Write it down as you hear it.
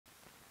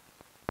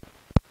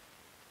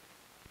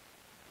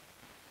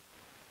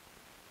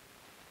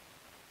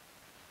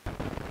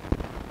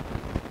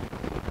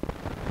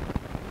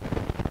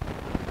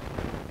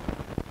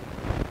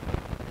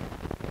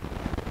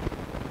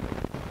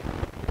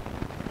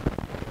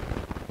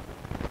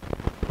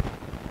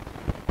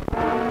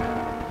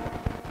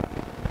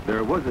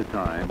There was a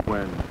time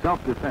when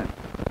self-defense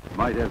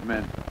might have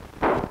meant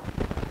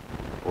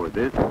or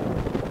this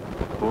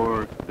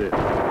or this.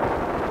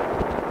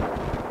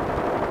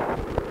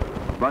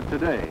 But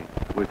today,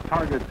 with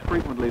targets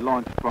frequently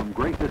launched from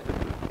great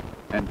distances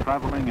and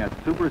traveling at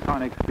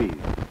supersonic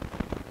speeds,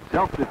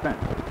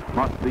 self-defense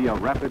must be a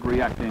rapid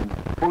reacting,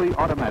 fully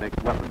automatic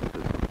weapon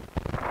system.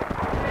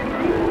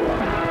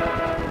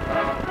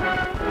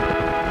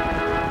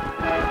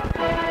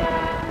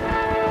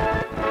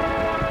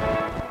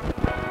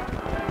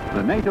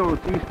 The NATO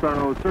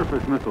Seasparrow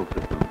Surface Missile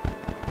System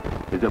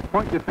is a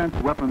point defense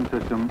weapon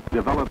system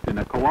developed in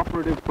a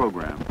cooperative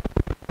program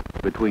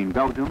between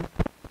Belgium,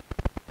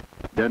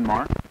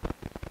 Denmark,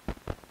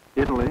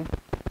 Italy,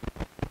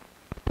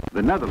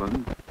 the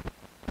Netherlands,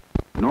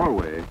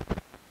 Norway,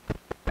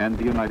 and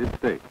the United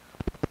States.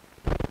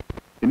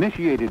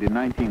 Initiated in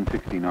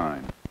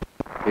 1969,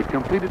 it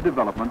completed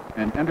development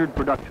and entered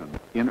production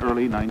in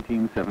early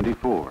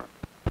 1974.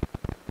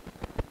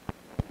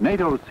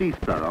 NATO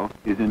Seasparrow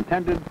is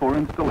intended for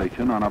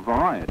installation on a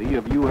variety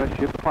of U.S.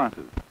 ship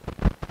classes,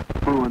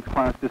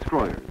 Fluence-class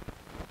destroyers,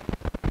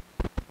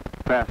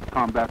 fast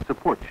combat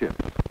support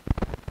ships,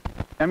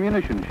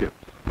 ammunition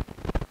ships,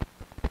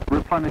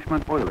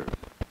 replenishment oilers,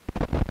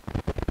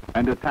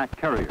 and attack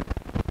carriers.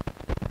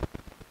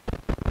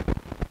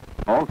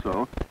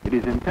 Also, it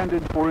is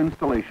intended for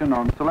installation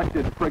on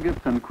selected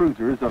frigates and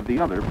cruisers of the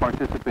other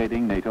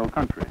participating NATO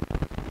countries.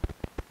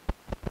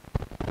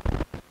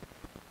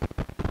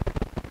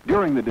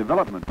 During the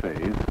development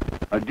phase,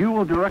 a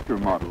dual director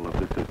model of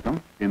the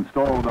system,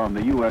 installed on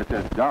the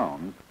USS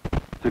Downs,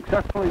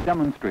 successfully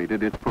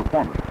demonstrated its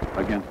performance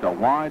against a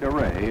wide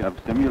array of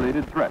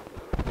simulated threats: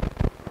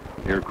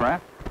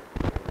 aircraft,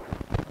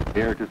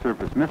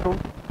 air-to-surface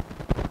missiles,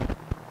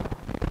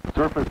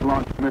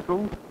 surface-launched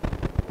missiles,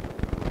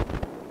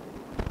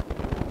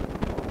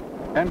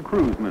 and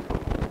cruise missiles.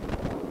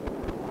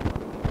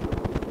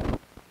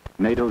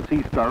 NATO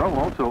Seasparrow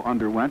also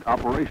underwent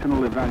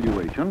operational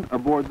evaluation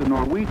aboard the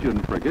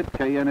Norwegian frigate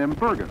KMN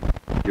Bergen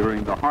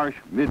during the harsh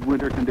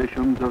midwinter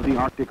conditions of the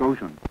Arctic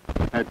Ocean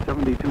at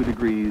 72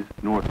 degrees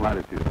north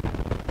latitude.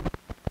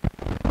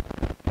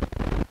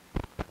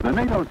 The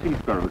NATO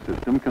Seasparrow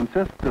system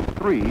consists of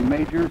 3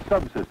 major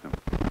subsystems,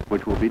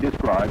 which will be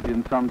described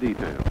in some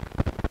detail.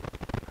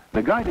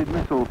 The Guided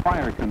Missile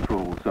Fire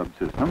Control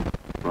subsystem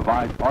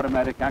provides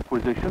automatic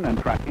acquisition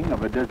and tracking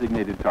of a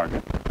designated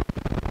target,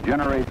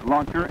 generates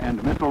launcher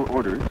and missile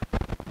orders,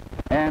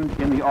 and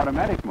in the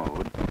automatic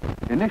mode,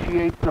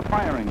 initiates the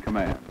firing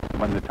command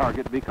when the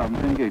target becomes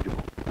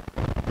engageable.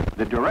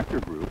 The director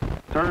group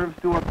serves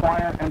to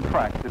acquire and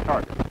track the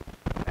target,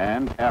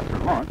 and after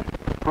launch,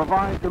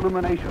 provides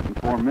illumination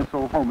for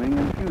missile homing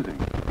and fusing.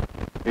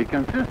 It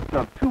consists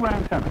of 2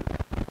 antennas,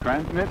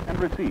 transmit and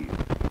receive,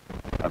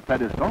 a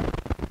pedestal,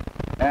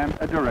 and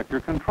a director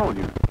control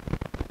unit.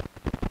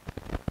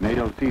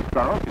 NATO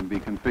Seasparrow can be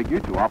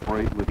configured to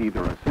operate with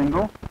either a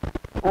single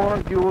or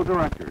dual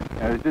directors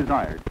as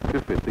desired to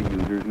fit the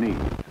user's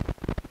needs.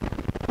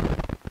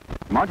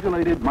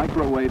 Modulated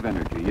microwave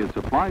energy is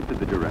supplied to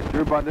the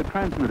director by the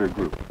transmitter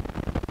group,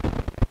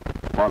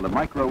 while the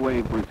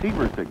microwave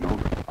receiver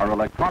signals are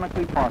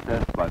electronically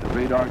processed by the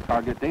radar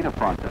target data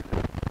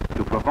processor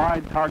to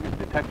provide target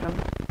detection,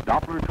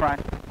 Doppler track,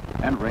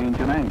 and range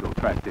and angle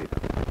track data.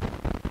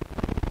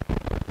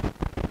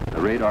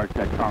 The radar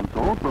set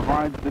console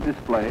provides the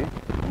display,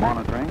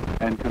 monitoring,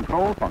 and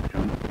control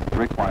functions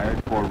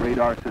required for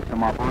radar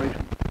system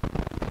operation.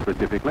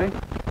 Specifically,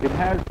 it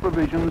has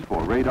provisions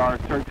for radar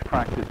search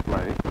track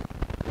display,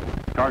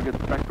 target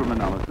spectrum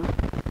analysis,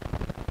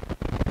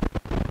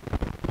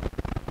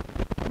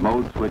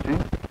 mode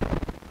switching,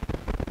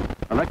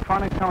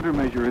 electronic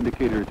countermeasure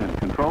indicators and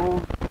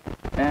controls,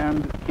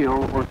 and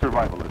kill or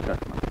survival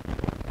assessment.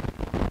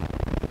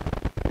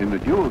 In the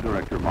dual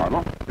director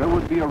model, there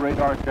would be a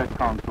radar set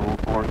console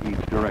for each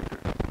director.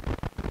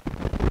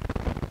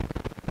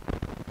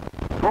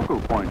 Focal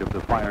point of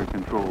the fire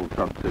control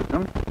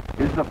subsystem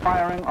is the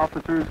firing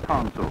officer's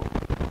console,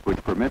 which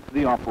permits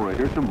the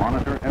operator to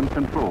monitor and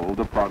control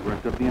the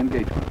progress of the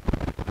engagement.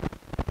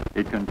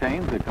 It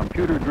contains a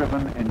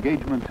computer-driven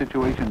engagement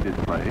situation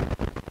display,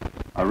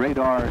 a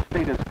radar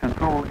status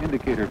control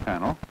indicator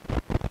panel,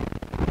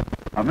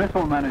 a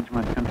missile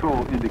management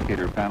control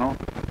indicator panel,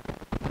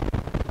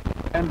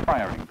 and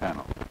firing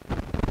panel.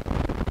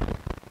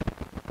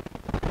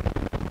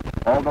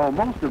 Although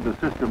most of the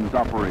system's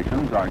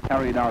operations are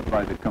carried out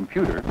by the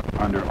computer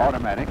under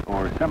automatic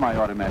or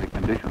semi-automatic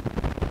conditions,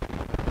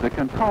 the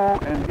control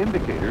and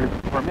indicators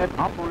permit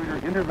operator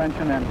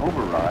intervention and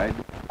override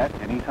at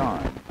any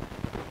time.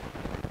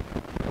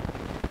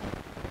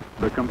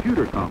 The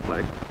computer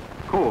complex,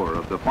 core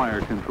of the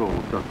fire control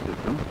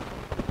subsystem,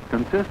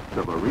 consists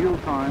of a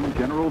real-time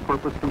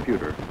general-purpose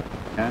computer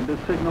and a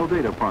signal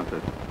data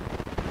processor.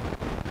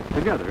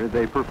 Together,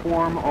 they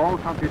perform all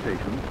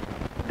computations,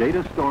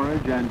 data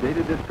storage, and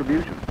data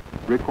distribution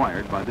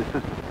required by the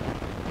system.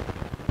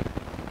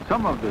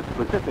 Some of the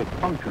specific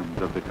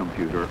functions of the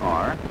computer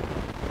are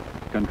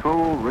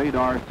control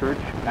radar search,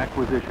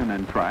 acquisition,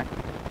 and track,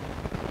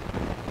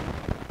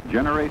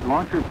 generate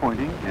launcher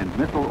pointing and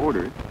missile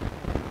orders,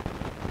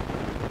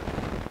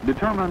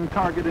 determine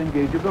target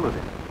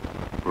engageability,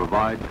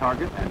 provide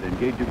target and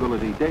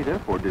engageability data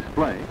for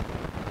display,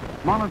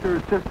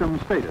 monitor system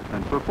status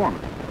and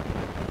performance,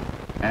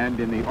 and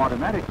in the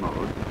automatic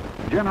mode,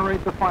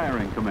 generate the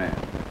firing command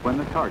when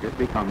the target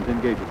becomes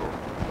engageable.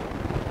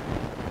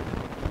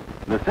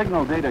 The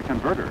signal data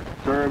converter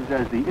serves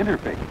as the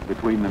interface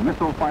between the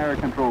missile fire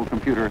control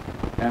computer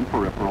and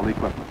peripheral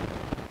equipment.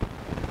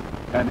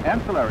 An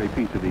ancillary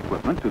piece of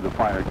equipment to the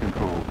fire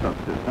control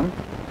subsystem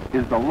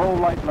is the low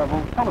light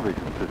level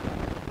television system.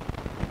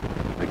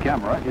 The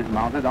camera is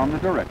mounted on the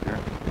director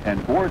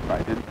and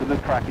bore-sighted to the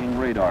tracking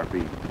radar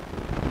beam.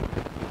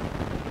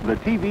 The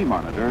TV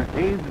monitor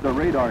aids the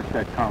radar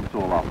set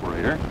console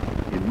operator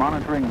in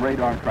monitoring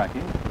radar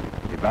tracking,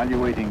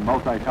 evaluating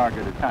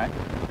multi-target attacks,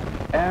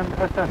 and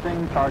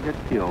assessing target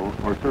kill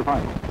or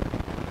survival.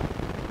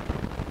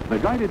 The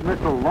guided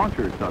missile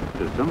launcher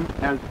subsystem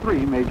has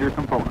three major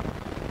components: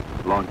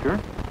 launcher,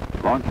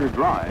 launcher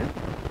drive,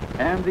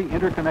 and the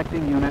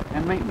interconnecting unit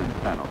and maintenance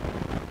panel.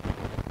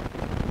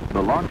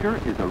 The launcher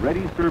is a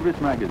ready service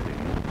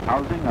magazine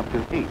housing up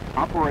to 8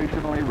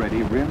 operationally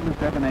ready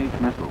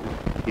RIM-7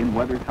 missiles in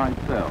weather-tight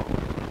cells.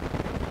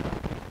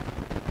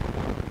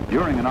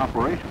 During an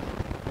operation,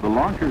 the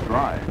launcher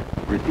drive,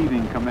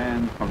 receiving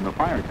commands from the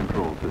fire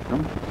control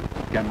system,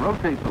 can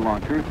rotate the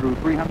launcher through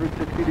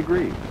 360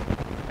 degrees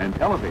and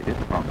elevate it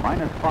from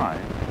 -5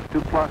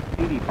 to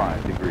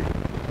 +85 degrees.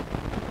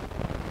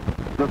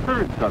 The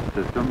third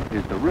subsystem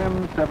is the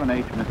RIM-7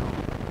 missile,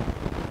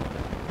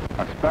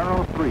 a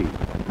Sparrow 3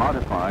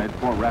 modified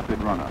for rapid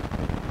runup.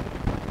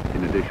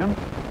 In addition,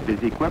 it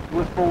is equipped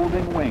with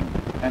folding wings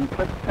and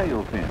clipped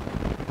tail fins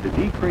to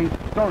decrease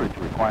storage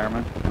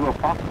requirements to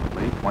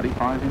approximately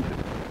 25 inches.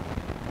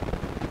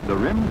 The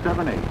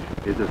RIM-7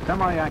 is a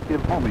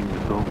semi-active homing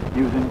missile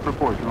using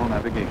proportional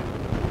navigation.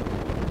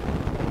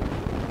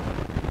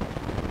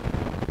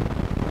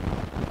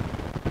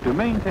 To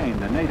maintain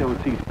the NATO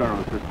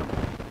Seasparrow system,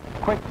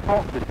 quick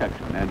fault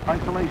detection and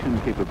isolation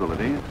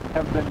capabilities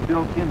have been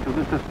built into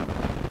the system.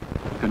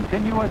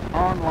 Continuous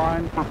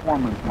online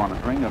performance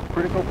monitoring of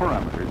critical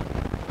parameters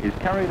is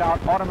carried out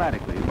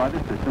automatically by the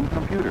system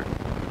computer,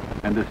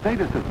 and the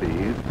status of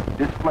these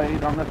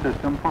displayed on the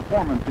system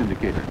performance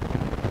indicator,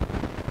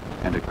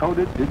 and a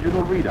coded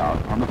digital readout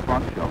on the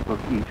front shelf of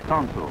each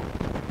console.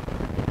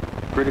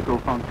 Critical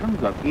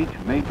functions of each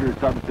major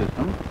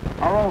subsystem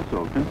are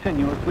also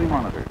continuously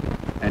monitored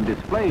and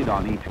displayed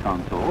on each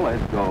console as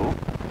go,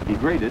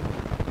 degraded,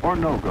 or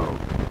no-go.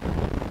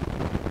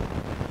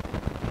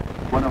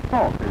 When a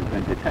fault has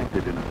been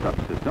detected in a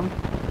subsystem,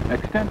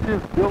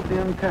 extensive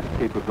built-in test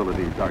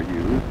capabilities are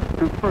used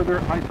to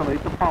further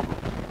isolate the problem,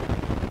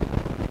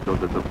 so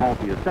that the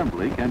faulty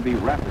assembly can be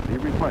rapidly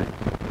replaced.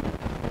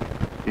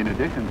 In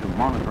addition to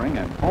monitoring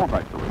and fault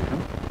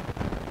isolation,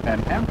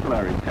 an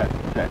ancillary test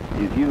set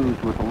is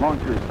used with the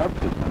launcher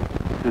subsystem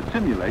to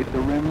simulate the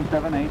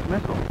RIM-7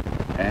 missile,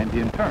 and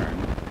in turn,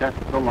 test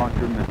the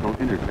launcher missile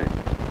interface.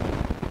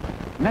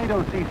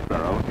 NATO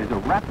Seasparrow is a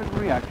rapid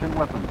reaction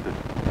weapon system,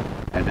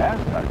 and as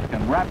such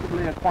can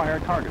rapidly acquire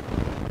targets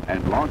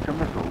and launch a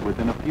missile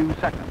within a few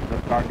seconds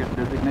of target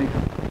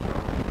designation.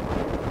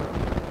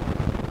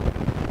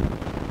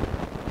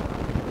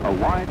 A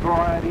wide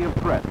variety of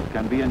threats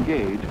can be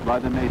engaged by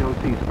the NATO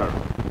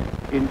Seasparrow,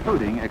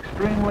 including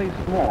extremely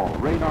small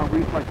radar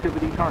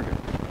reflectivity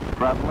targets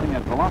traveling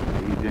at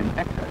velocities in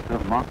excess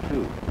of Mach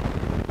 2.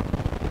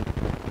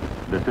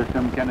 The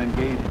system can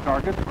engage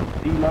targets from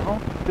sea level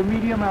to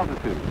medium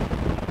altitude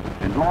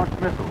and launch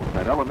missiles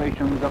at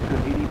elevations up to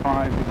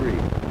 85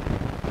 degrees.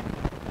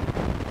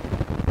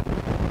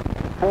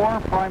 4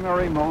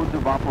 primary modes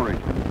of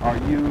operation are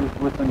used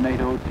with the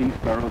NATO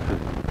Seasparrow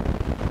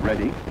system: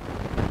 ready,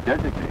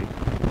 designate,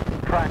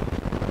 track,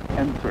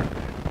 and search.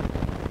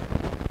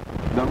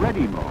 The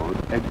ready mode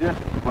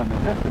exists when the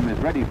system is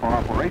ready for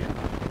operation,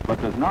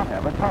 but does not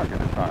have a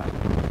target assigned.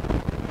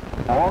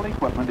 All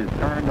equipment is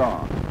turned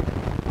on.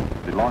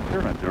 The launcher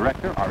and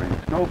director are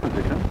in stow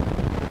position,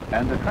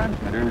 and the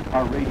transmitters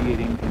are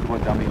radiating into a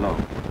dummy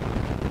load.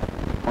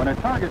 When a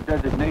target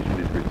designation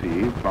is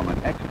received from an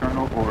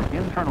external or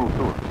internal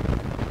source,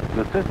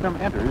 the system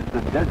enters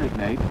the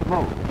designate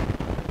mode.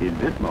 In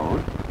this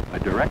mode, a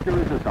director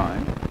is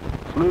assigned,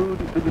 slewed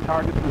to the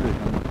target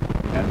position,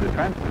 and the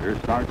transmitter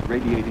starts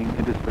radiating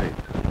into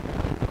space.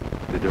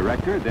 The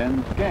director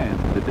then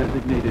scans the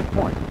designated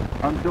point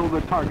until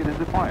the target is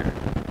acquired.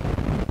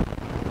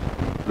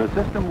 The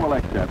system will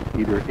accept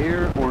either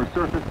air or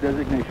surface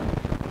designations,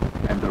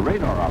 and the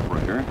radar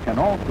operator can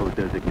also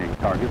designate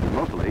targets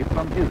locally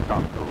from his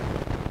console.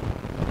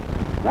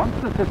 Once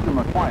the system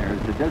acquires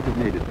the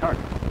designated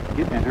target,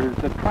 it enters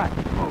the track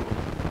mode.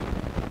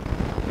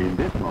 In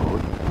this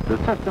mode, the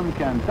system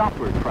can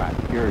Doppler track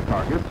air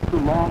targets to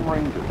long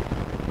ranges.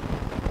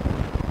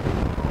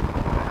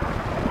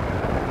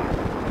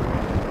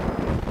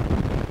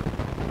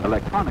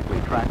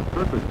 Electronically track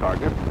surface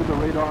targets to the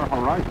radar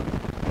horizon.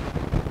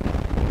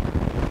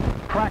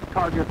 Track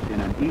targets in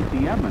an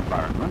ECM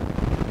environment,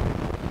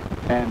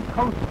 and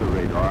coast the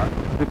radar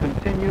to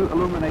continue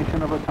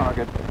illumination of a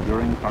target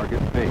during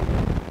target phase.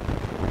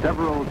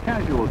 Several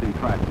casualty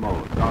track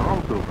modes are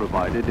also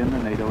provided in the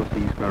NATO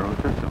Seasparrow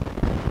system.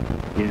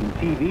 In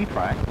TV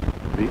track,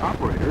 the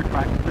operator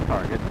tracks the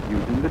target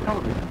using the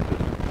television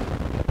system.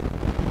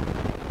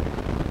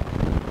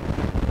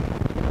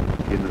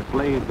 In the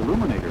slaved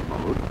illuminator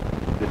mode,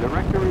 the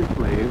director is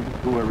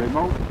slaved to a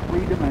remote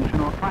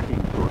three-dimensional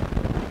tracking source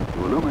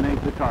to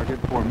illuminate the target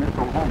for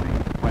missile homing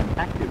when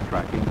active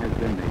tracking has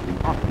been made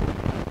impossible.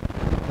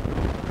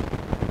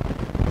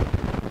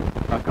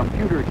 A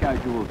computer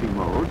casualty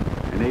mode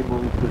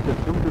enables the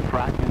system to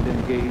track and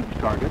engage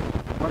targets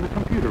when the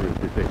computer is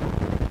disabled.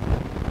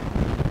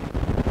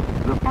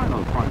 The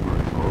final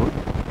primary mode,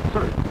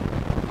 search,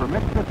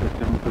 permits the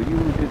system to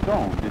use its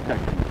own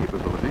detection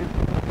capabilities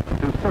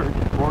to search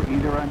for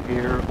either an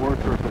air or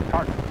surface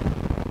target,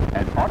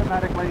 and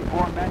automatically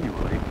or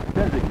manually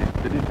designate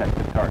the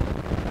detected target.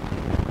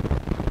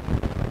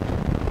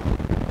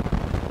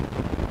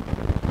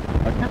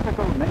 A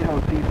typical NATO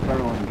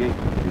Seasparrow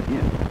engagement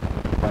begins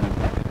when an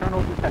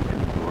external detection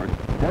source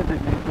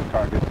designates the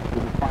target to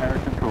the fire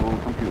control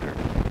computer.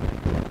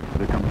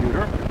 The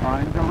computer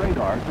assigns a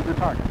radar to the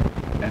target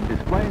and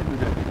displays the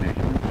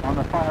designation on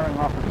the firing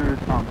officer's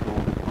console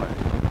display.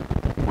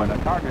 When a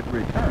target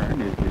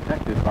return is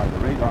detected by the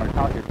radar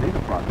target data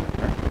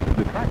processor,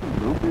 the tracking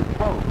loop is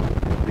closed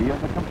via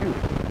the computer,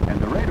 and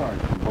the radar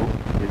symbol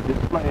is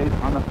displayed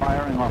on the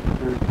firing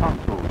officer's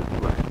console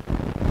display.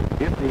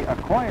 If the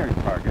acquired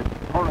target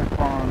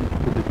corresponds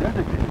to the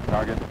designated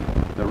target,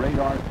 the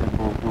radar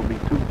symbol will be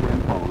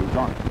superimposed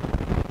on it.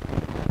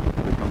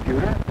 The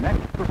computer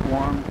next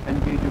performs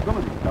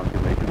engageability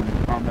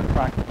calculations on the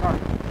tracked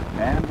target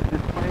and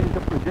displays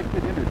a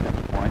predicted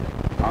intercept point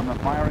on the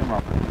firing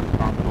officer's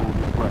console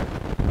display.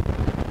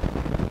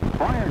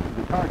 Prior to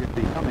the target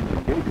becoming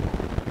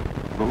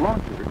engageable, the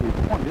launcher is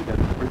pointed at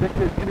the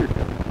predicted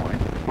intercept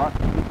point plus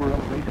super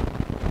elevation,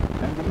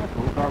 and the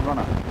missiles are run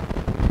out.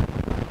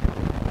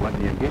 When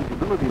the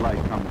engageability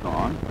light comes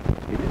on,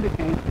 it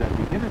indicates that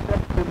the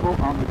intercept symbol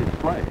on the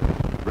display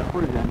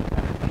represents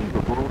an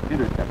achievable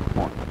intercept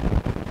point.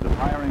 The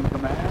firing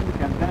command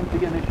can then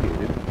be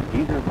initiated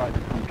either by the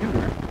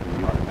computer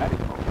in the automatic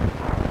mode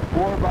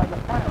or by the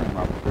firing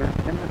officer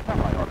in the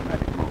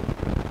semi-automatic mode.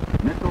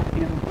 Missile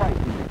in-flight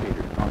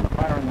indicators on the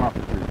firing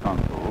officer's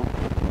console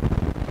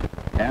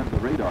and the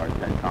radar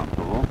set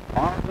console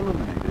are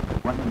illuminated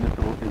when the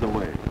missile is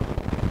away.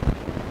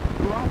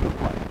 Throughout the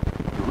flight,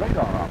 the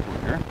radar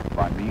operator,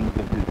 by means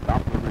of his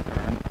Doppler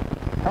return,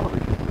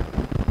 television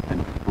system,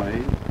 and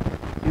displays,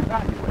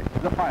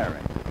 evaluates the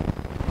firing,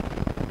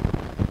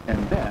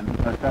 and then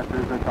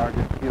assesses the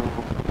target's skill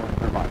or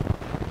survival.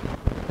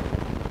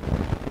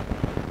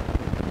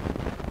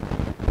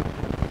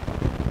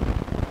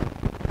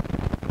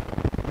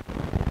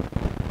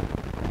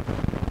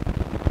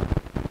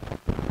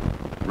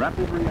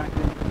 Rapid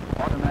reacting,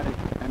 automatic,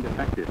 and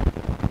effective.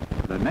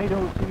 The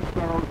NATO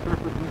Seasparrow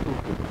Surface Missile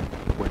System,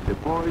 when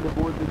deployed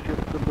aboard the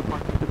ships of the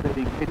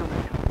participating NATO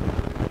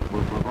nations,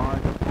 will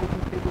provide a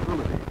potent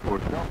capability for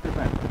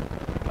self-defense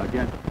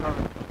against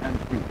current and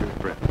future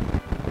threats.